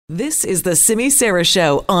This is the Simi Sara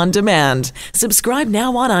Show on demand. Subscribe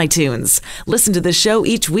now on iTunes. Listen to the show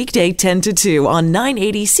each weekday 10 to 2 on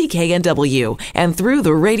 980 CKNW and through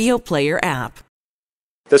the Radio Player app.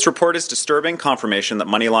 This report is disturbing confirmation that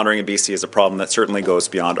money laundering in BC is a problem that certainly goes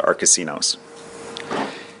beyond our casinos.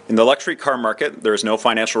 In the luxury car market, there is no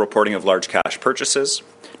financial reporting of large cash purchases,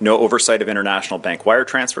 no oversight of international bank wire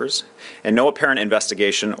transfers, and no apparent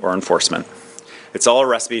investigation or enforcement. It's all a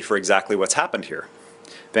recipe for exactly what's happened here.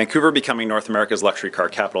 Vancouver becoming North America's luxury car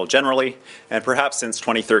capital generally, and perhaps since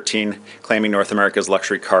 2013, claiming North America's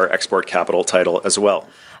luxury car export capital title as well.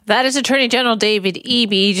 That is Attorney General David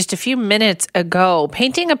Eby just a few minutes ago,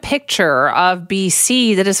 painting a picture of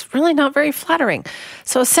BC that is really not very flattering.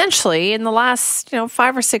 So essentially, in the last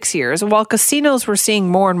 5 or 6 years, while casinos were seeing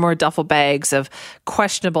more and more duffel bags of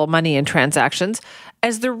questionable money and transactions,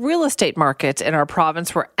 as the real estate markets in our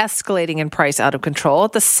province were escalating in price out of control,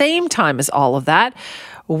 at the same time as all of that,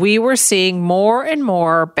 we were seeing more and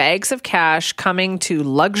more bags of cash coming to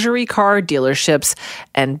luxury car dealerships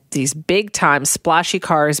and these big-time splashy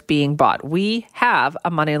cars being bought. We have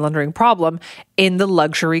a money laundering problem in the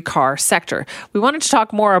luxury car sector. We wanted to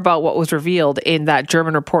talk more about what was revealed in that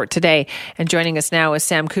German report today. And joining us now is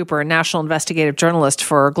Sam Cooper, a national investigative journalist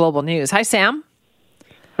for Global News. Hi, Sam.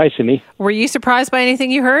 Hi, Simi. Were you surprised by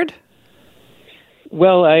anything you heard?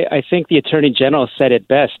 Well, I think the Attorney General said it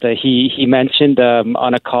best. He mentioned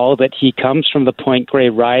on a call that he comes from the Point Grey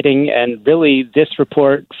riding, and really this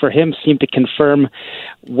report for him seemed to confirm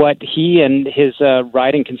what he and his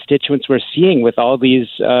riding constituents were seeing with all these,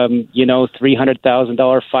 $300,000,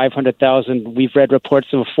 $500,000. We've read reports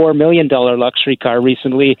of a $4 million luxury car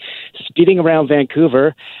recently speeding around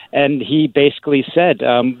Vancouver, and he basically said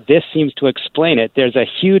this seems to explain it. There's a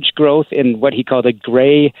huge growth in what he called a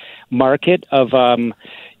grey market of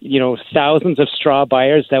thousands of straw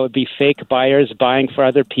buyers that would be fake buyers buying for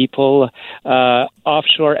other people,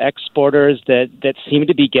 offshore exporters that seem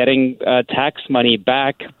to be getting tax money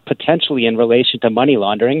back potentially in relation to money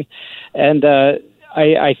laundering. And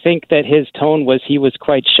I think that his tone was he was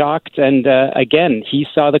quite shocked. And again, he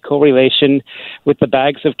saw the correlation with the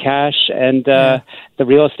bags of cash and the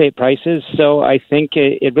real estate prices. So I think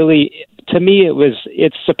it really, to me,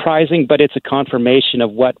 it's surprising, but it's a confirmation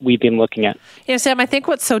of what we've been looking at. Yeah, Sam, I think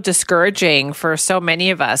what's so discouraging for so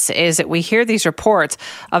many of us is that we hear these reports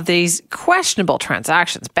of these questionable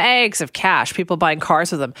transactions, bags of cash, people buying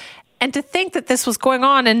cars with them. And to think that this was going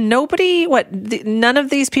on and none of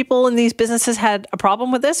these people in these businesses had a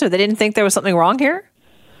problem with this, or they didn't think there was something wrong here?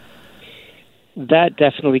 That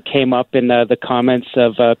definitely came up in the comments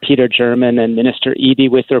of Peter German and Minister Eby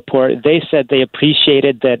with the report. They said they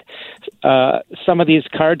appreciated that some of these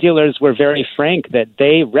car dealers were very frank, that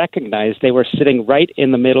they recognized they were sitting right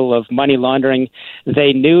in the middle of money laundering.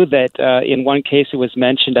 They knew that in one case it was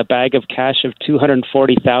mentioned a bag of cash of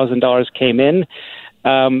 $240,000 came in.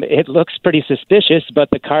 It looks pretty suspicious, but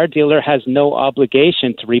the car dealer has no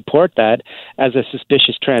obligation to report that as a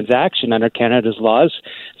suspicious transaction under Canada's laws.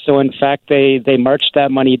 So, in fact, they marched that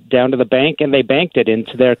money down to the bank and they banked it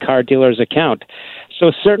into their car dealer's account.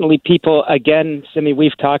 So certainly people, again, Simi,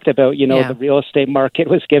 we've talked about, the real estate market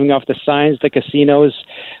was giving off the signs, the casinos,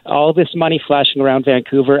 all this money flashing around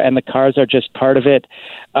Vancouver, and the cars are just part of it.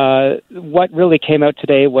 What really came out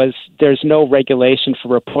today was there's no regulation for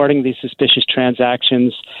reporting these suspicious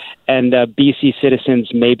transactions, and BC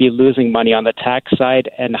citizens may be losing money on the tax side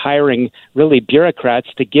and hiring really bureaucrats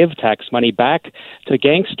to give tax money back to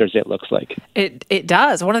gangsters, it looks like. It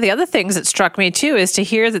does. One of the other things that struck me, too, is to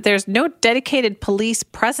hear that there's no dedicated police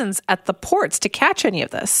presence at the ports to catch any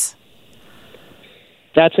of this.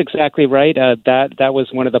 That's exactly right. That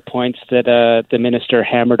was one of the points that the minister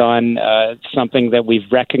hammered on. Something that we've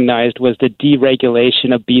recognized was the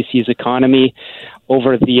deregulation of BC's economy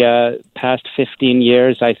over the past 15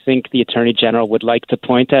 years. I think the Attorney General would like to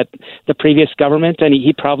point at the previous government, and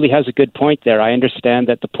he probably has a good point there. I understand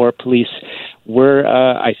that the Port Police were,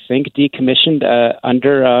 I think, decommissioned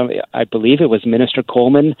under, I believe it was Minister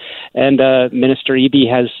Coleman, and Minister Eby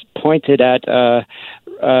has pointed at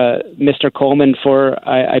Mr. Coleman for,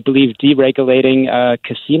 I believe, deregulating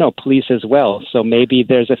casino police as well. So maybe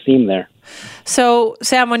there's a theme there. So,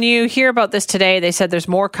 Sam, when you hear about this today, they said there's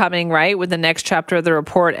more coming, right, with the next chapter of the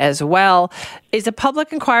report as well. Is a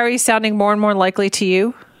public inquiry sounding more and more likely to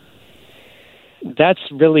you? That's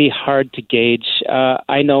really hard to gauge.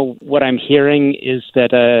 I know what I'm hearing is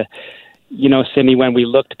that, Simi, when we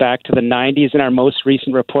looked back to the 90s in our most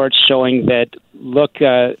recent reports showing that look,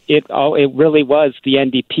 it really was the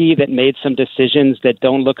NDP that made some decisions that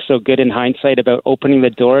don't look so good in hindsight about opening the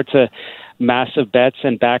door to massive bets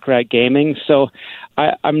and baccarat gaming. So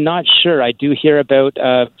I'm not sure. I do hear about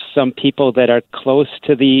some people that are close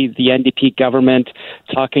to the NDP government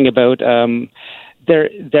talking about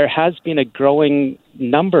there has been a growing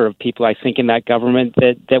number of people, I think, in that government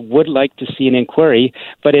that would like to see an inquiry,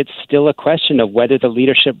 but it's still a question of whether the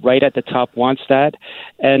leadership right at the top wants that.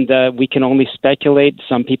 And we can only speculate.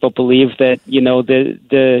 Some people believe that,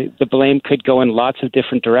 the blame could go in lots of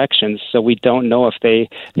different directions. So we don't know if they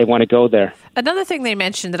want to go there. Another thing they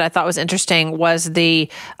mentioned that I thought was interesting was the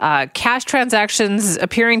cash transactions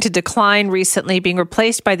appearing to decline recently, being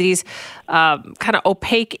replaced by these kind of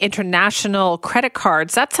opaque international credit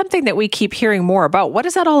cards. That's something that we keep hearing more about. What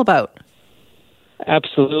is that all about?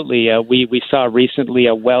 Absolutely. We saw recently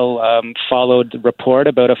a well-followed report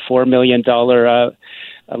about a $4 million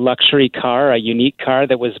luxury car, a unique car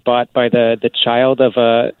that was bought by the child of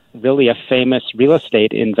a famous real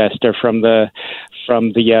estate investor from the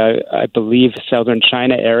I believe southern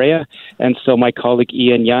China area. And so my colleague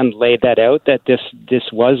Ian Yun laid that out, that this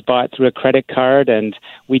was bought through a credit card, and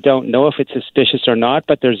we don't know if it's suspicious or not,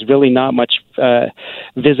 but there's really not much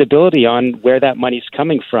visibility on where that money's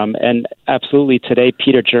coming from. And absolutely today,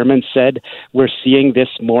 Peter German said we're seeing this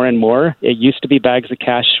more and more. It used to be bags of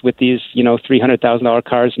cash with these, $300,000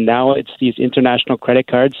 cars. Now it's these international credit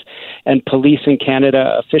cards, and police in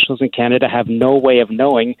Canada, officials in Canada have no way of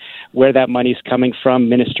knowing where that money's coming from.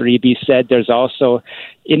 Minister Eby said there's also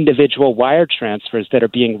individual wire transfers that are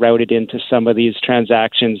being routed into some of these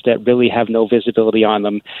transactions that really have no visibility on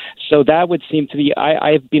them. So that would seem to be,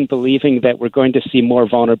 I've been believing that we're going to see more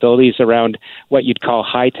vulnerabilities around what you'd call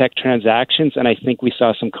high-tech transactions, and I think we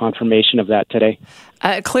saw some confirmation of that today.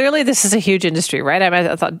 Clearly, this is a huge industry, right?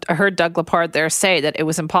 I heard Doug Lepard there say that it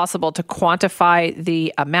was impossible to quantify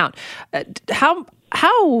the amount.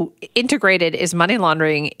 How integrated is money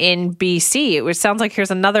laundering in BC? It sounds like here's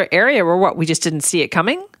another area where we just didn't see it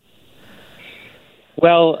coming?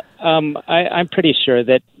 Well, I'm pretty sure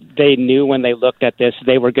that they knew when they looked at this,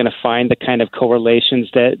 they were going to find the kind of correlations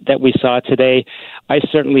that we saw today.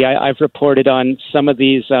 I've reported on some of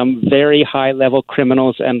these very high-level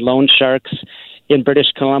criminals and loan sharks in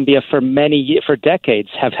British Columbia for decades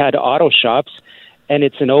have had auto shops. And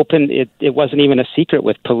it's it wasn't even a secret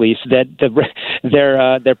with police that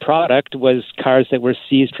their product was cars that were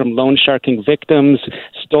seized from loan sharking victims,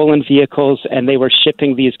 stolen vehicles, and they were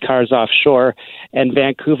shipping these cars offshore. And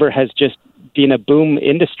Vancouver has just been a boom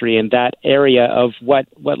industry in that area of what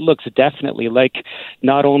looks definitely like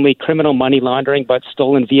not only criminal money laundering, but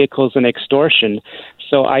stolen vehicles and extortion.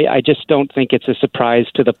 So I just don't think it's a surprise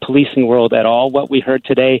to the policing world at all, what we heard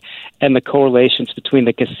today, and the correlations between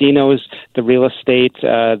the casinos, the real estate,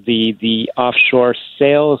 the offshore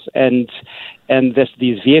sales, and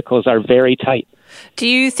these vehicles are very tight. Do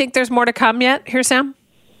you think there's more to come yet here, Sam?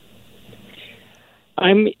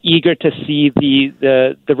 I'm eager to see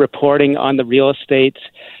the reporting on the real estate.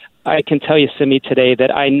 I can tell you, Simi, today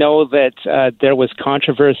that I know that there was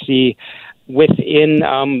controversy within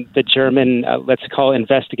the German, let's call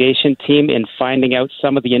investigation team in finding out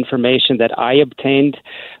some of the information that I obtained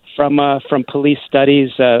from police studies.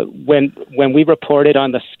 When we reported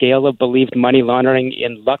on the scale of believed money laundering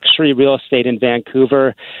in luxury real estate in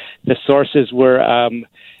Vancouver, the sources were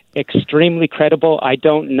extremely credible. I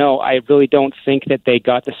don't know. I really don't think that they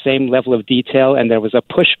got the same level of detail, and there was a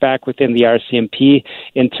pushback within the RCMP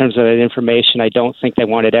in terms of that information. I don't think they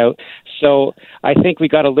wanted out. So I think we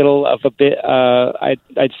got a little of a bit,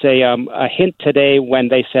 I'd say a hint today when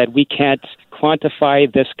they said we can't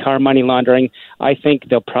quantify this car money laundering. I think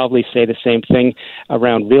they'll probably say the same thing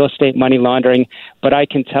around real estate money laundering. But I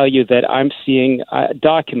can tell you that I'm seeing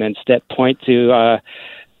documents that point to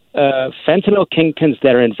fentanyl kingpins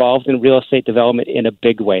that are involved in real estate development in a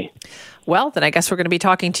big way. Well, then I guess we're going to be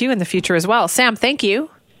talking to you in the future as well. Sam, thank you.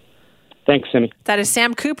 Thanks, Simi. That is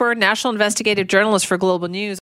Sam Cooper, national investigative journalist for Global News.